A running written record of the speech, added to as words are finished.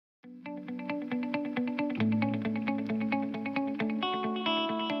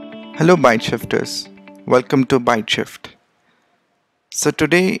Hello Byte Shifters, welcome to Byte Shift. So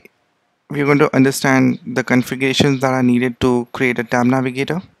today we're going to understand the configurations that are needed to create a tab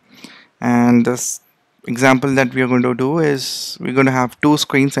navigator, and this example that we are going to do is we're going to have two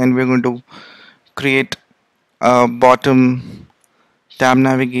screens and we're going to create a bottom tab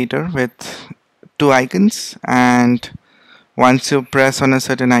navigator with two icons, and once you press on a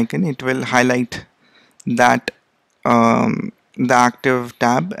certain icon it will highlight that the active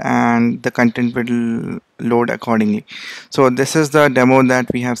tab and the content will load accordingly. So this is the demo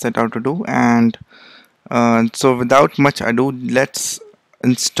that we have set out to do, and so without much ado, let's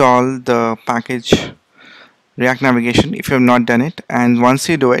install the package React Navigation if you have not done it. And once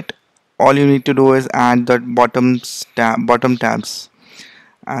you do it, all you need to do is add the bottom tabs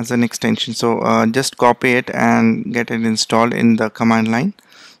as an extension. So just copy it and get it installed in the command line.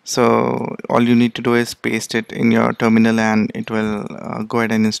 So all you need to do is paste it in your terminal and it will go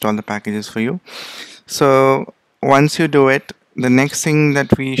ahead and install the packages for you. So once you do it, the next thing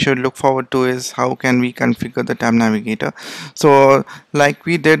that we should look forward to is how can we configure the tab navigator. So like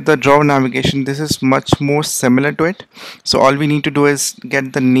we did the drawer navigation, this is much more similar to it. So all we need to do is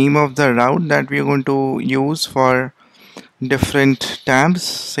get the name of the route that we are going to use for different tabs.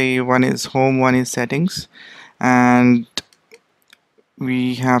 Say one is home, one is settings, and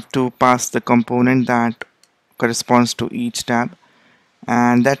we have to pass the component that corresponds to each tab,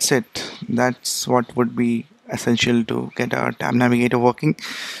 and that's it. That's what would be essential to get our tab navigator working.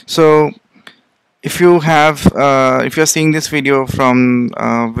 So if you're seeing this video from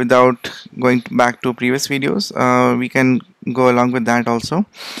without going back to previous videos, we can go along with that also,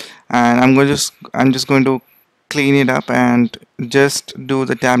 and I'm just going to clean it up and just do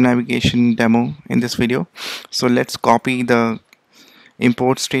the tab navigation demo in this video. So let's copy the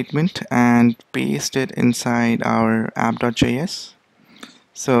import statement and paste it inside our app.js.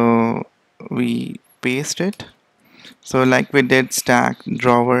 So we paste it, so like we did stack,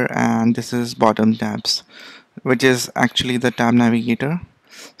 drawer, and this is bottom tabs, which is actually the tab navigator.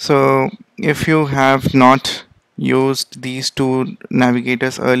 So if you have not used these two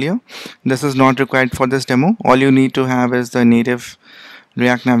navigators earlier, this is not required for this demo. All you need to have is the native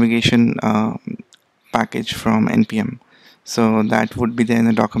React navigation package from npm. So that would be there in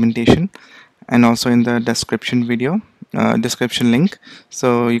the documentation and also in the description link,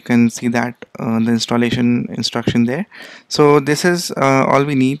 so you can see that the installation instruction there. So this is all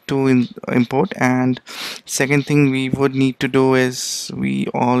we need to import. And second thing we would need to do is we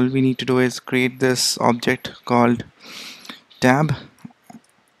need to do is create this object called tab,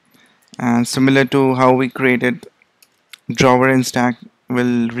 and similar to how we created drawer and stack,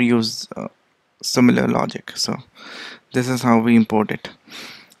 will reuse similar logic. So this is how we import it.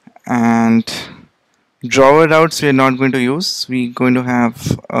 And drawer routes we are not going to use. We're going to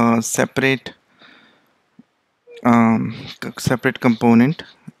have a separate component,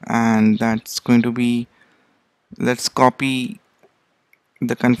 and that's going to be, let's copy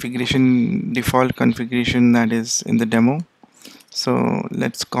the configuration, default configuration that is in the demo. So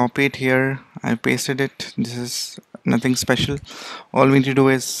let's copy it here. I pasted it. This is nothing special. All we need to do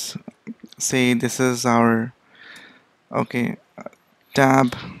is say this is our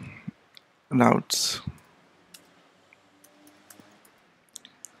tab routes.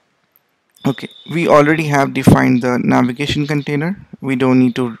 Okay, we already have defined the navigation container. We don't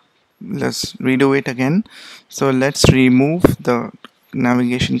need to, let's redo it again. So let's remove the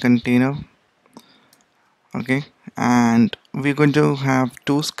navigation container. Okay, and we're going to have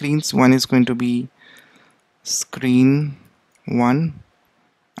two screens. One is going to be screen 1,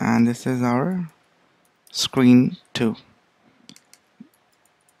 and this is our screen 2.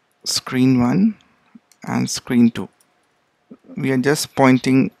 Screen 1 and screen 2. We are just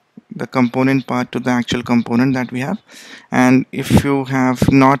pointing the component part to the actual component that we have. And if you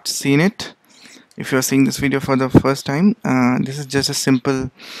have not seen it, if you're seeing this video for the first time, this is just a simple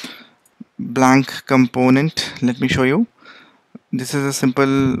blank component. Let me show you. This is a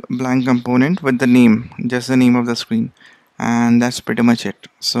simple blank component with the name, just the name of the screen, and that's pretty much it.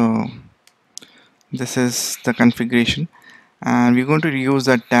 So this is the configuration, and we're going to use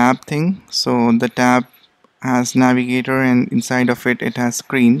the tab thing. So the tab has navigator, and inside of it it has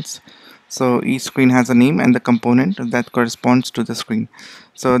screens. So each screen has a name and the component that corresponds to the screen.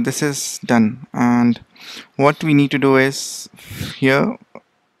 So this is done, and what we need to do is, here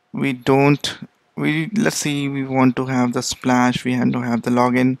let's see, we want to have the splash, we have to have the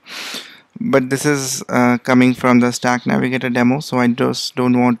login, but this is coming from the stack navigator demo, so I just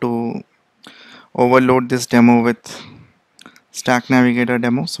don't want to overload this demo with stack navigator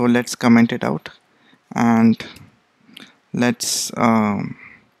demo. So let's comment it out, and let's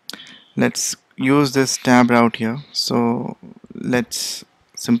let's use this tab route here. So let's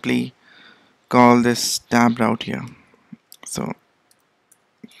simply call this tab route here. So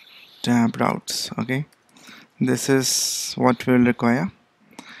tab routes, okay, this is what we'll require,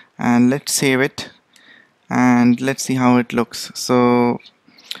 and let's save it and let's see how it looks. So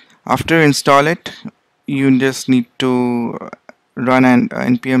after install it, you just need to run an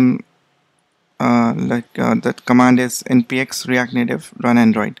npm that command is npx react native run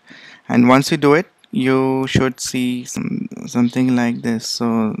android, and once you do it you should see something like this.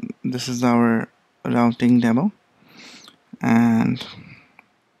 So this is our routing demo, and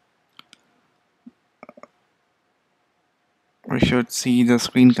we should see the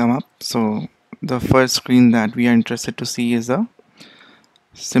screen come up. So the first screen that we are interested to see is a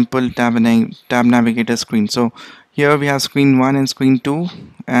simple tab navigator screen. So here we have screen 1 and screen 2,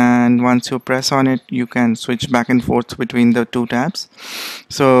 and once you press on it you can switch back and forth between the two tabs.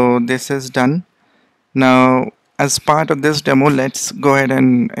 So this is done. Now as part of this demo, let's go ahead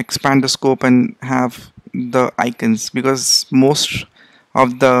and expand the scope and have the icons, because most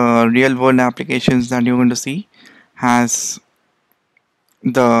of the real world applications that you're going to see has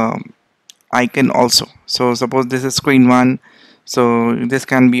the icon also. So suppose this is screen 1, so this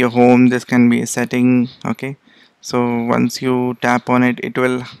can be a home, this can be a setting, okay. So once you tap on it, it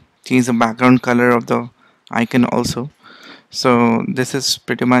will change the background color of the icon also. So this is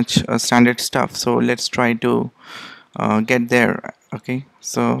pretty much standard stuff. So let's try to get there, okay.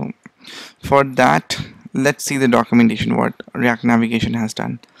 So for that, let's see the documentation what React Navigation has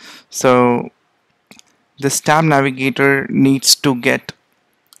done. So this tab navigator needs to get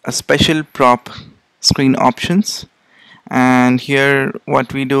a special prop screen options, and here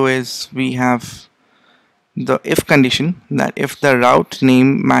what we do is we have the if condition that if the route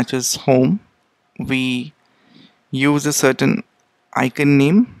name matches home, we use a certain icon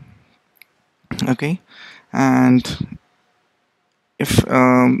name, okay, and if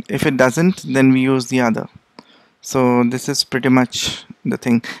it doesn't, then we use the other. So this is pretty much the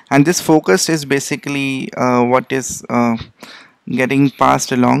thing, and this focused is basically what is getting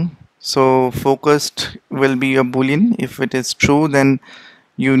passed along. So focused will be a boolean. If it is true, then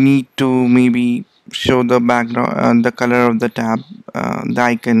you need to maybe show the background, the color of the tab, the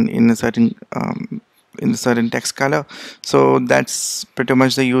icon in a certain text color. So that's pretty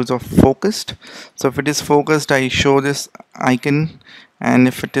much the use of focused. So if it is focused, I show this icon, and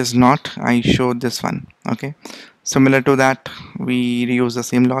if it is not, I show this one, okay. Similar to that, we reuse the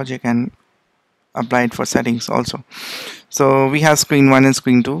same logic and apply it for settings also. So we have screen 1 and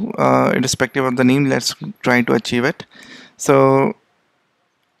screen 2, irrespective of the name. Let's try to achieve it. So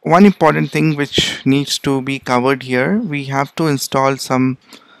one important thing which needs to be covered here, we have to install some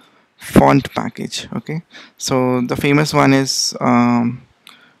font package, okay. So the famous one is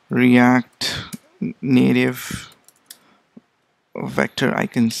React native vector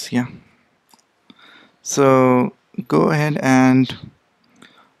icons, yeah. So go ahead and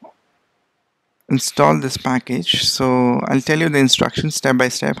install this package. So I'll tell you the instructions step by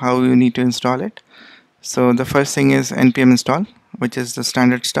step how you need to install it. So the first thing is npm install, which is the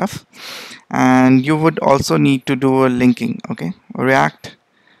standard stuff, and you would also need to do a linking, okay. React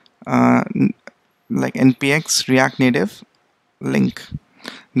like npx react native link,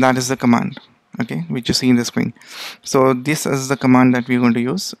 that is the command, okay, which you see in the screen. So this is the command that we're going to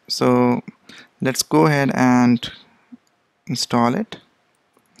use. So let's go ahead and install it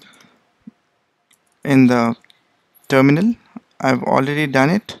in the terminal. I've already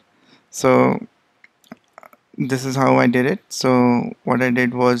done it. So this is how I did it. So what I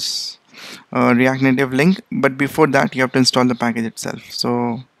did was React Native link, but before that you have to install the package itself.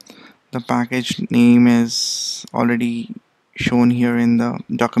 So the package name is already shown here in the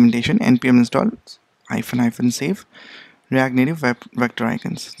documentation, npm install -- save React Native vector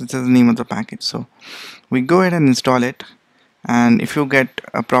icons. This is the name of the package. So we go ahead and install it, and if you get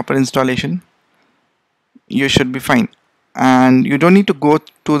a proper installation, you should be fine. And you don't need to go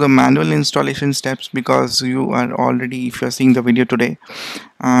to the manual installation steps, because you are already, if you're seeing the video today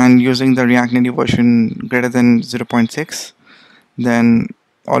and using the React Native version greater than 0.6, then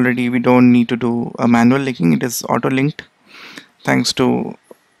already we don't need to do a manual linking. It is auto linked thanks to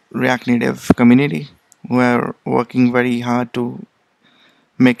React Native community, who are working very hard to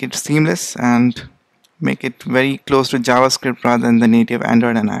make it seamless and make it very close to JavaScript rather than the native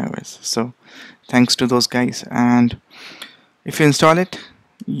Android and iOS. So thanks to those guys. And if you install it,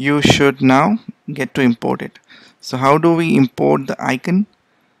 you should now get to import it. So how do we import the icon?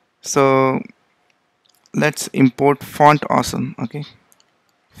 So let's import font awesome, okay.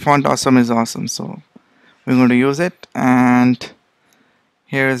 Font awesome is awesome, so we're going to use it, and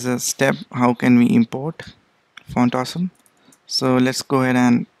Here is a step how can we import font awesome. So let's go ahead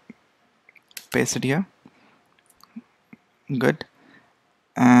and paste it here. Good.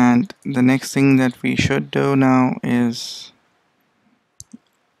 And the next thing that we should do now is,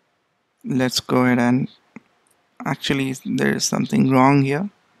 let's go ahead and, actually there is something wrong here.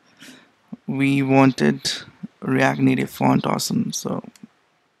 We wanted React Native font awesome, so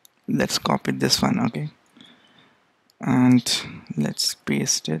let's copy this one. Okay, and let's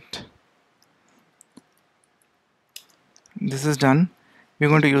paste it. This is done. We're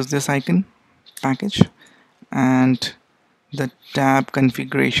going to use this icon package, and the tab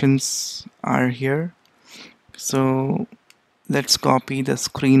configurations are here. So let's copy the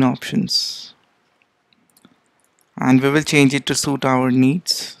screen options and we will change it to suit our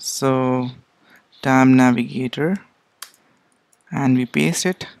needs. So tab navigator, and we paste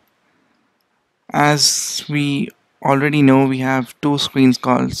it. As we already know, we have two screens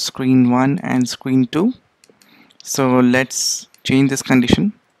called screen 1 and screen 2. So let's change this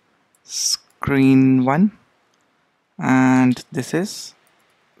condition, screen 1, and this is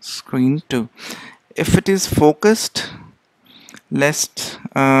screen 2. If it is focused, let's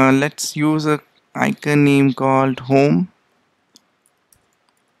use a icon name called home.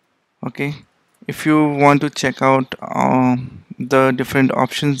 Okay, if you want to check out the different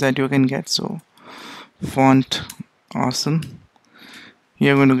options that you can get, so font awesome,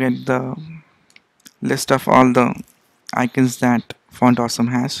 you're going to get the list of all the icons that font awesome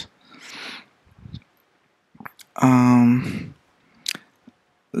has.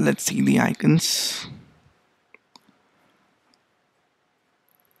 Let's see the icons.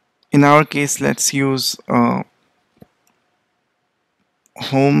 In our case, let's use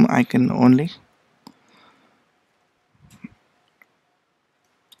home icon only.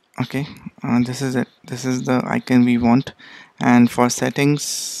 Okay, this is it. This is the icon we want. And for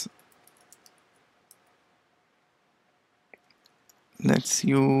settings, let's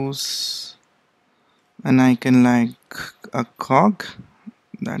use an icon like a cog.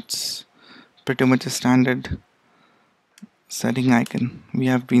 That's pretty much a standard setting icon we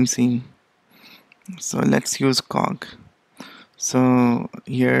have been seeing. So let's use cog. So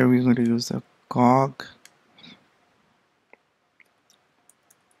here we're going to use a cog.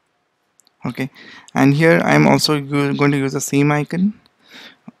 Okay, and here I'm also going to use the same icon.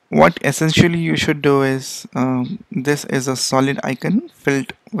 What essentially you should do is, this is a solid icon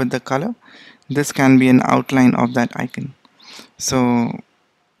filled with the color. This can be an outline of that icon. So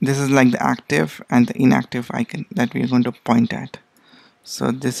this is like the active and the inactive icon that we are going to point at.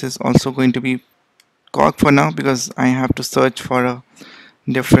 So this is also going to be cog for now, because I have to search for a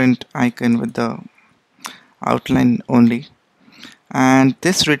different icon with the outline only. And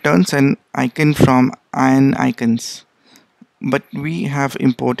this returns an icon from iron icons, but we have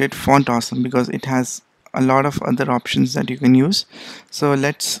imported font awesome because it has a lot of other options that you can use. So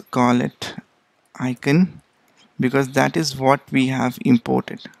let's call it icon, because that is what we have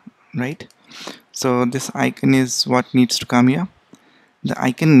imported, right? So this icon is what needs to come here. The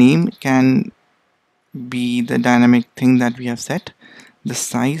icon name can be the dynamic thing that we have set, the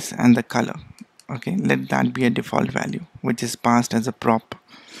size and the color. Okay, let that be a default value which is passed as a prop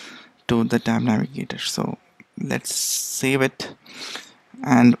to the tab navigator. So let's save it.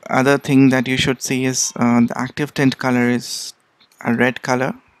 And other thing that you should see is the active tint color is a red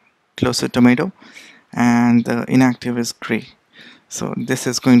color close to tomato, and the inactive is gray. So this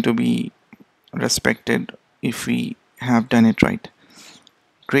is going to be respected if we have done it right.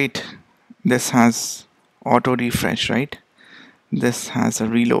 Great. This has auto refresh, right? This has a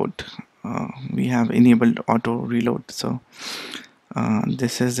reload. We have enabled auto reload. So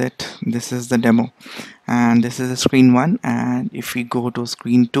this is it. This is the demo, and this is a screen 1, and if we go to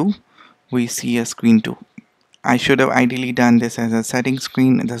screen 2, we see a screen 2. I should have ideally done this as a setting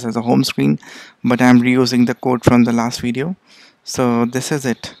screen, this is a home screen, but I'm reusing the code from the last video. So this is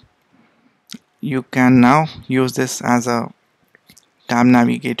it. You can now use this as a tab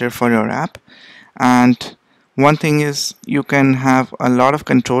navigator for your app. And one thing is, you can have a lot of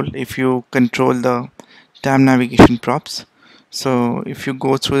control if you control the tab navigation props. So if you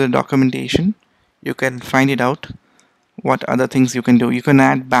go through the documentation, you can find it out what other things you can do. You can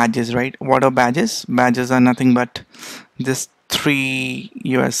add badges, right? What are badges? Badges are nothing but this 3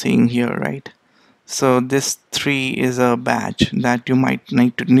 you are seeing here, right? So this 3 is a badge that you might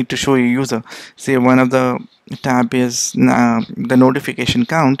need to show your user. Say one of the tab is the notification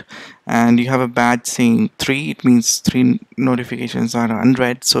count, and you have a badge saying 3. It means 3 notifications are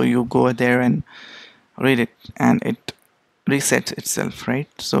unread. So you go there and read it, and it resets itself, right?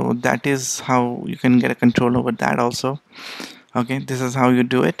 So that is how you can get a control over that also. Okay, this is how you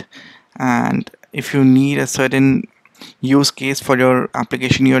do it. And if you need a certain use case for your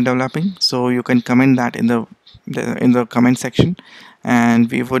application you're developing, so you can comment that in the comment section, and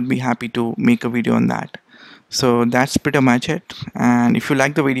we would be happy to make a video on that. So that's pretty much it. And if you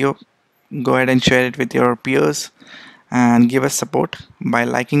like the video, go ahead and share it with your peers and give us support by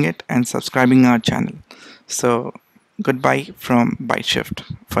liking it and subscribing our channel. So goodbye from ByteShift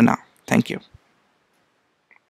for now. Thank you.